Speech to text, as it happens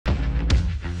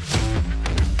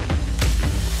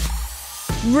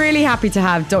Really happy to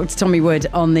have Dr. Tommy Wood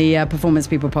on the Performance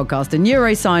People podcast, a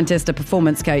neuroscientist, a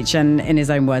performance coach, and in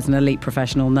his own words, an elite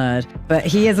professional nerd. But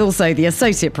he is also the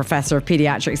Associate Professor of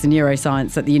Pediatrics and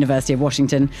Neuroscience at the University of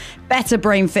Washington. Better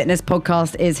Brain Fitness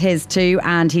podcast is his too,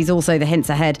 and he's also the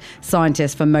Hintsa head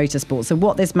scientist for motorsport. So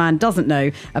what this man doesn't know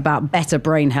about better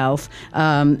brain health,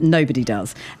 nobody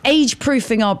does.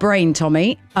 Age-proofing our brain,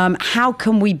 Tommy. How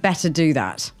can we better do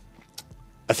that?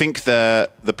 I think the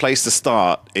place to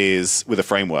start is with a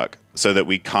framework so that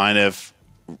we kind of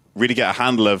really get a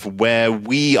handle of where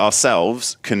we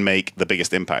ourselves can make the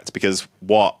biggest impact. Because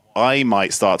what I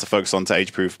might start to focus on to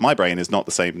age-proof my brain is not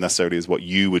the same necessarily as what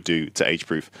you would do to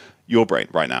age-proof your brain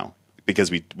right now,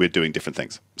 because we're doing different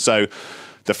things. So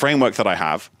the framework that I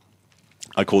have,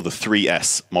 I call the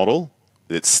 3S model.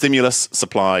 It's stimulus,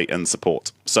 supply, and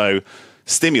support. So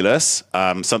stimulus,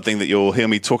 something that you'll hear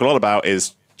me talk a lot about,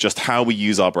 is just how we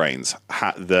use our brains,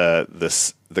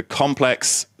 the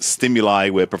complex stimuli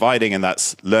we're providing, and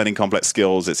that's learning complex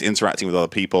skills. It's interacting with other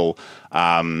people.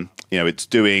 It's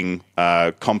doing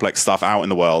complex stuff out in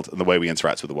the world and the way we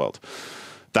interact with the world.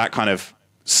 That kind of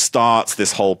starts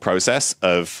this whole process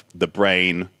of the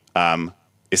brain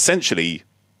essentially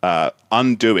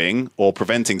undoing or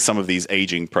preventing some of these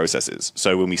aging processes.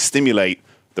 So when we stimulate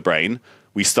the brain,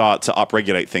 we start to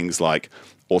upregulate things like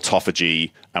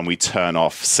autophagy, and we turn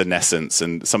off senescence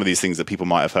and some of these things that people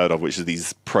might have heard of, which are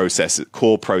these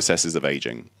core processes of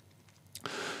aging.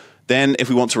 Then if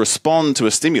we want to respond to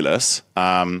a stimulus,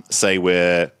 say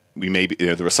there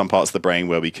are some parts of the brain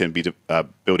where we can be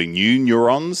building new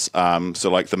neurons,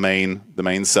 so like the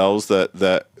main cells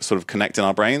that sort of connect in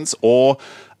our brains, or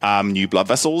new blood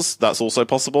vessels, that's also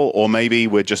possible, or maybe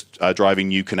we're just driving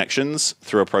new connections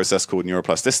through a process called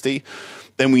neuroplasticity.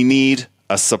 Then we need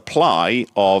a supply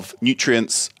of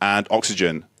nutrients and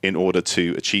oxygen in order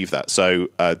to achieve that. So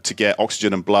to get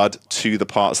oxygen and blood to the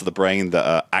parts of the brain that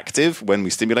are active when we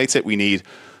stimulate it, we need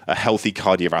a healthy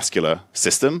cardiovascular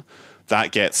system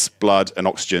that gets blood and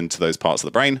oxygen to those parts of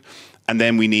the brain. And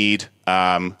then we need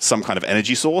some kind of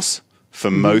energy source for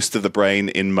most of the brain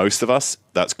in most of us.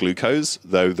 That's glucose,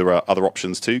 though there are other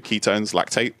options too, ketones,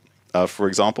 lactate, for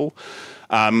example.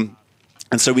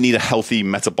 And so we need a healthy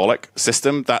metabolic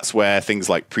system. That's where things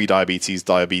like prediabetes,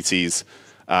 diabetes,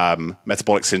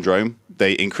 metabolic syndrome,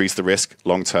 they increase the risk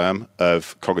long-term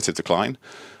of cognitive decline.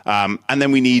 And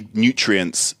then we need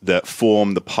nutrients that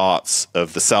form the parts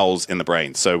of the cells in the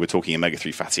brain. So we're talking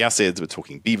omega-3 fatty acids, we're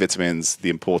talking B vitamins, the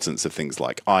importance of things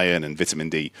like iron and vitamin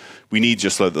D. We need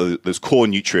just those core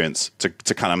nutrients to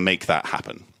kind of make that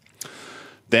happen.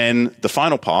 Then the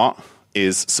final part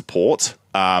is support.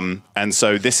 And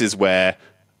so this is where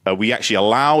we actually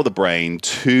allow the brain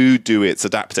to do its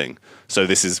adapting. So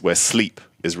this is where sleep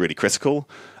is really critical.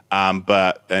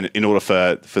 But in order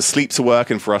for sleep to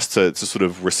work and for us to sort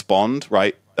of respond,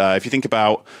 right? If you think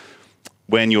about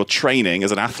when you're training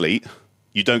as an athlete,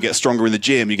 you don't get stronger in the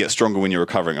gym, you get stronger when you're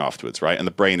recovering afterwards, right? And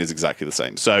the brain is exactly the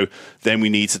same. So then we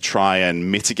need to try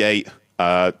and mitigate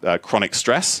chronic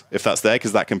stress, if that's there,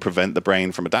 because that can prevent the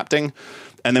brain from adapting.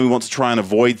 And then we want to try and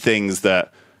avoid things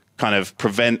that kind of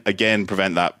prevent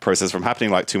that process from happening,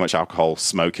 like too much alcohol,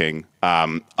 smoking,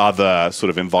 other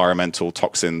sort of environmental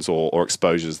toxins or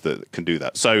exposures that can do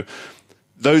that. So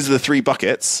those are the three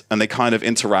buckets, and they kind of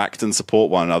interact and support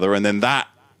one another. And then that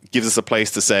gives us a place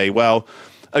to say, well,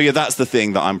 oh yeah, that's the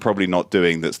thing that I'm probably not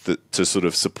doing to sort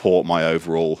of support my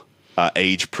overall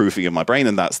age proofing of my brain.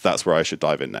 And that's where I should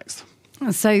dive in next.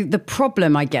 So the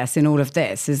problem, I guess, in all of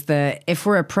this is that if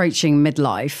we're approaching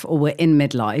midlife, or we're in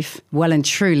midlife, well and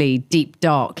truly deep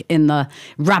dark in the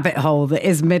rabbit hole that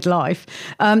is midlife,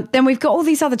 then we've got all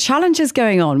these other challenges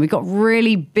going on. We've got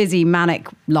really busy, manic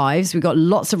lives. We've got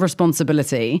lots of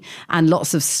responsibility and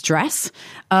lots of stress.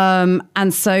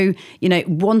 And so,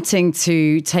 wanting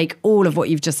to take all of what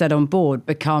you've just said on board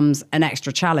becomes an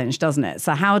extra challenge, doesn't it?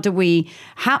 So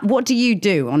what do you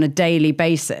do on a daily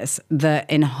basis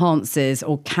that enhances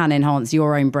or can enhance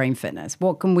your own brain fitness?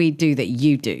 What can we do that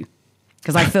you do?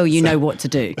 Because I feel you know what to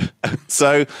do.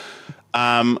 So,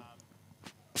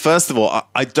 first of all,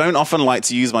 I don't often like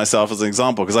to use myself as an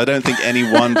example, because I don't think any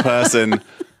one person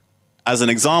as an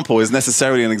example is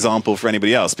necessarily an example for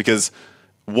anybody else. Because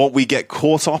what we get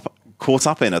caught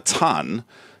up in a ton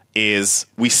is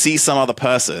we see some other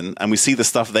person and we see the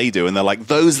stuff they do, and they're like,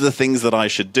 those are the things that I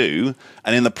should do.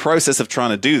 And in the process of trying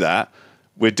to do that,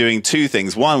 we're doing two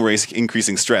things. One, we're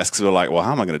increasing stress because we're like, well,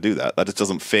 how am I going to do that? That just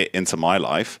doesn't fit into my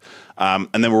life. And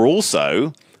then we're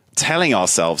also telling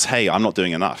ourselves, hey, I'm not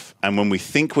doing enough. And when we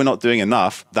think we're not doing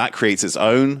enough, that creates its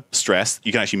own stress.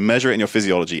 You can actually measure it in your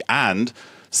physiology, and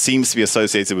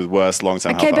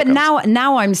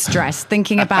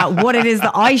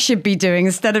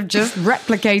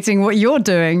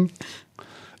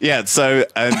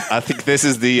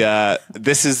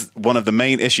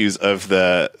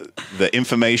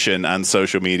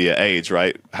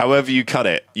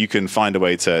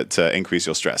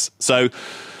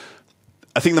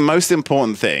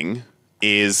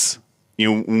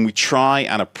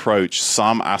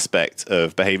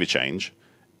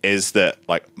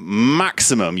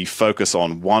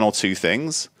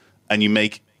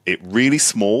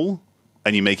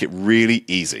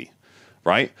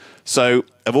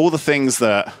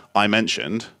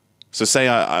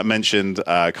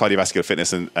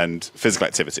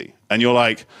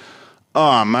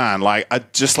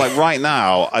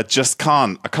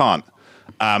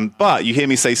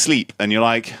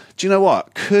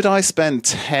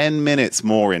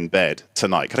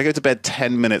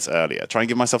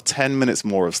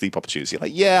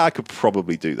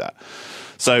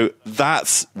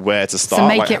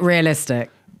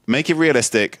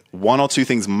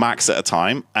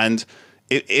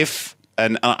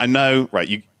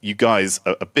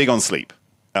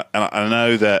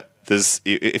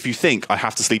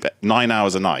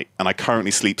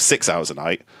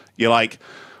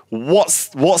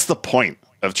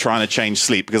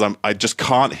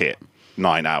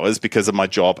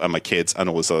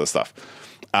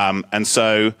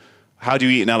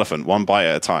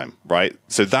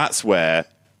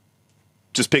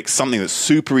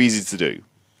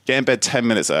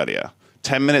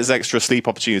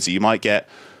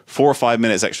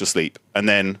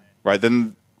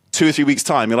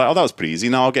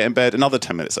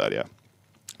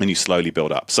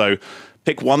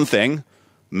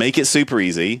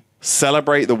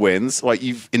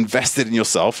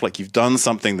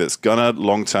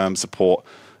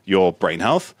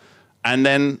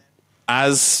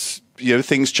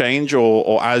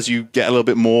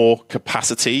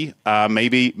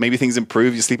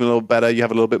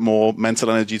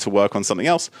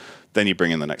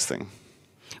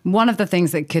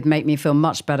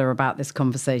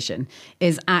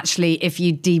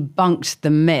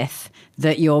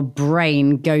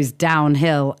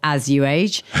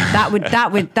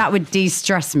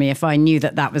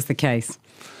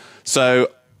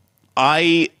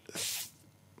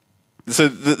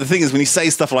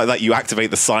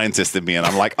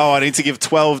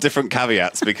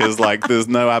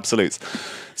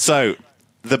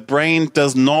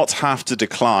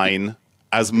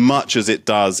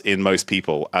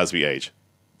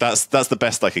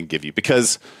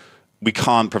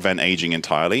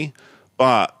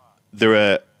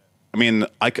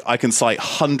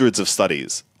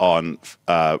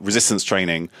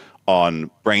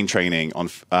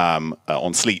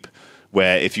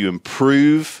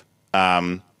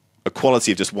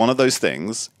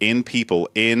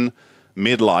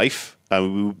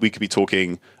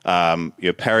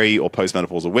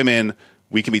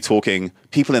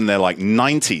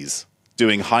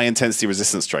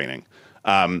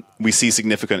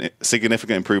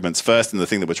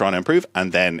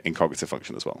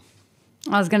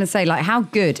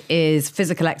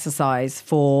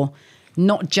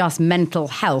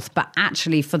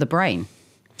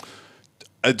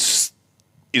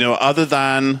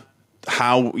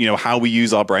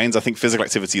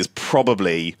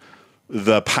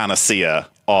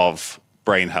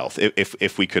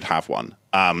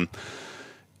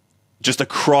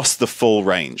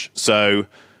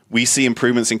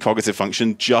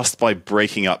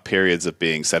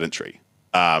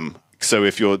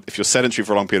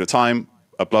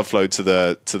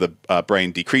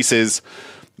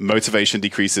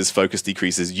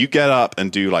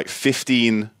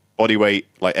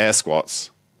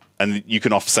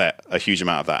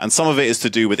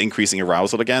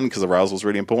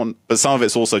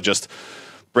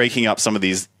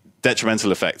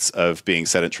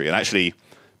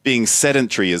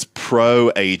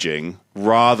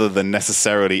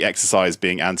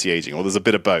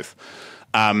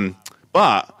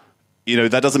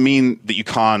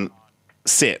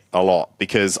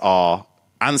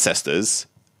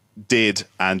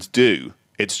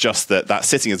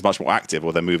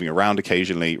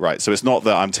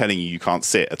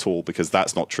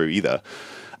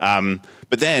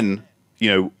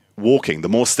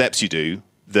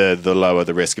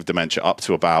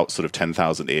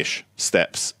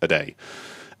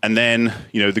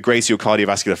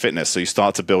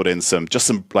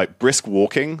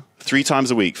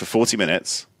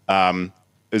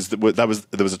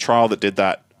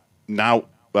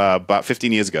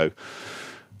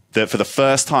that for the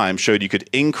first time showed you could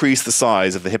increase the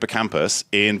size of the hippocampus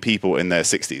in people in their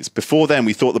 60s. Before then,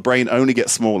 we thought the brain only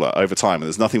gets smaller over time, and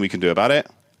there's nothing we can do about it.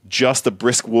 Just a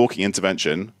brisk walking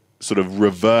intervention sort of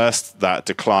reversed that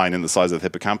decline in the size of the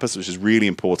hippocampus, which is really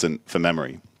important for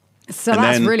memory. So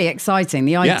that's really exciting.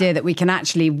 The idea that we can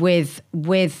actually, with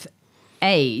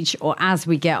age or as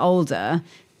we get older,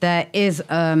 there is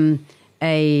food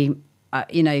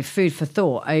for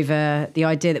thought over the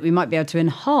idea that we might be able to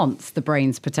enhance the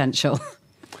brain's potential.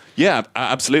 Yeah,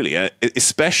 absolutely.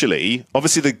 Especially,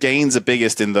 obviously, the gains are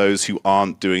biggest in those who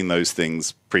aren't doing those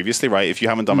things previously, right? If you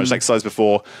haven't done much exercise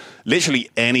before, literally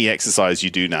any exercise you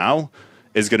do now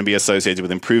is going to be associated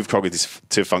with improved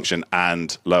cognitive function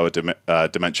and lower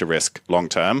dementia risk long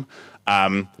term.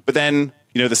 But then,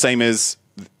 the same is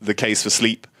the case for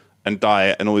sleep and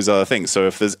diet and all these other things. So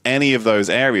if there's any of those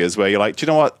areas where you're like, do you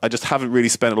know what? I just haven't really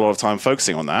spent a lot of time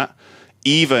focusing on that.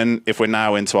 Even if we're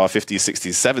now into our 50s,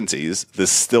 60s, 70s,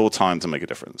 there's still time to make a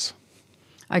difference.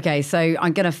 Okay, so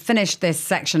I'm going to finish this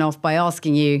section off by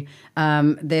asking you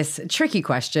this tricky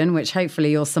question, which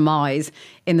hopefully you'll surmise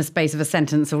in the space of a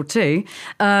sentence or two,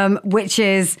 which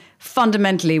is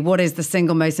fundamentally, what is the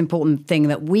single most important thing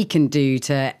that we can do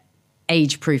to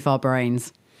age-proof our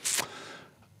brains?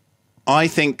 I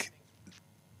think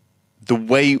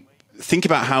think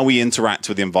about how we interact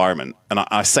with the environment. And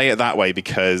I say it that way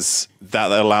because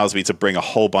that allows me to bring a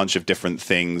whole bunch of different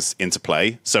things into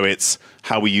play. So it's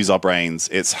how we use our brains,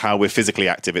 it's how we're physically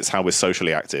active, it's how we're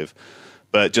socially active.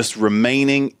 But just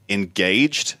remaining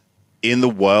engaged in the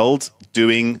world,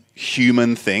 doing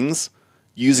human things,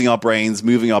 using our brains,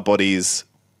 moving our bodies,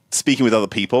 speaking with other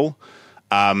people.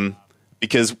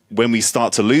 Because when we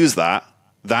start to lose that,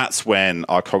 that's when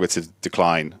our cognitive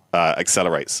decline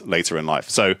accelerates later in life.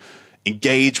 So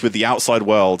engage with the outside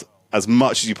world as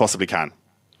much as you possibly can.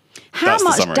 How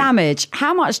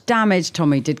much damage,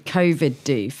 Tommy, did COVID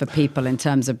do for people in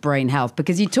terms of brain health?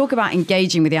 Because you talk about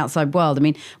engaging with the outside world. I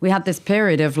mean, we had this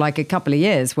period of like a couple of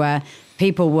years where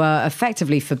people were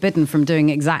effectively forbidden from doing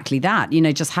exactly that,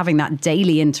 just having that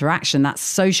daily interaction, that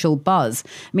social buzz.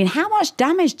 I mean, how much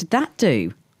damage did that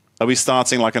do? Are we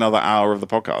starting like another hour of the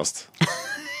podcast?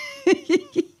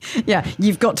 Yeah,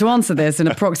 you've got to answer this in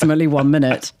approximately 1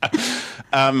 minute.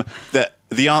 The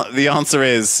answer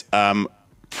is,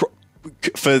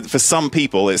 for some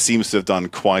people, it seems to have done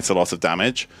quite a lot of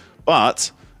damage.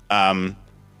 But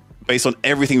based on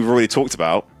everything we've already talked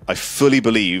about, I fully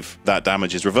believe that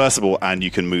damage is reversible and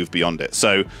you can move beyond it.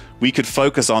 So we could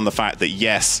focus on the fact that,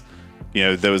 yes,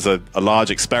 there was a large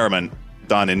experiment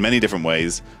done in many different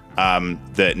ways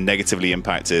that negatively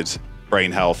impacted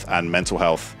brain health and mental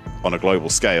health on a global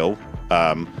scale.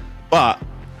 But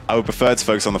I would prefer to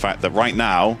focus on the fact that right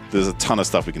now, there's a ton of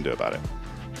stuff we can do about it.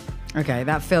 Okay,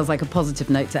 that feels like a positive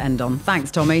note to end on.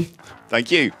 Thanks, Tommy. Thank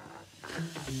you.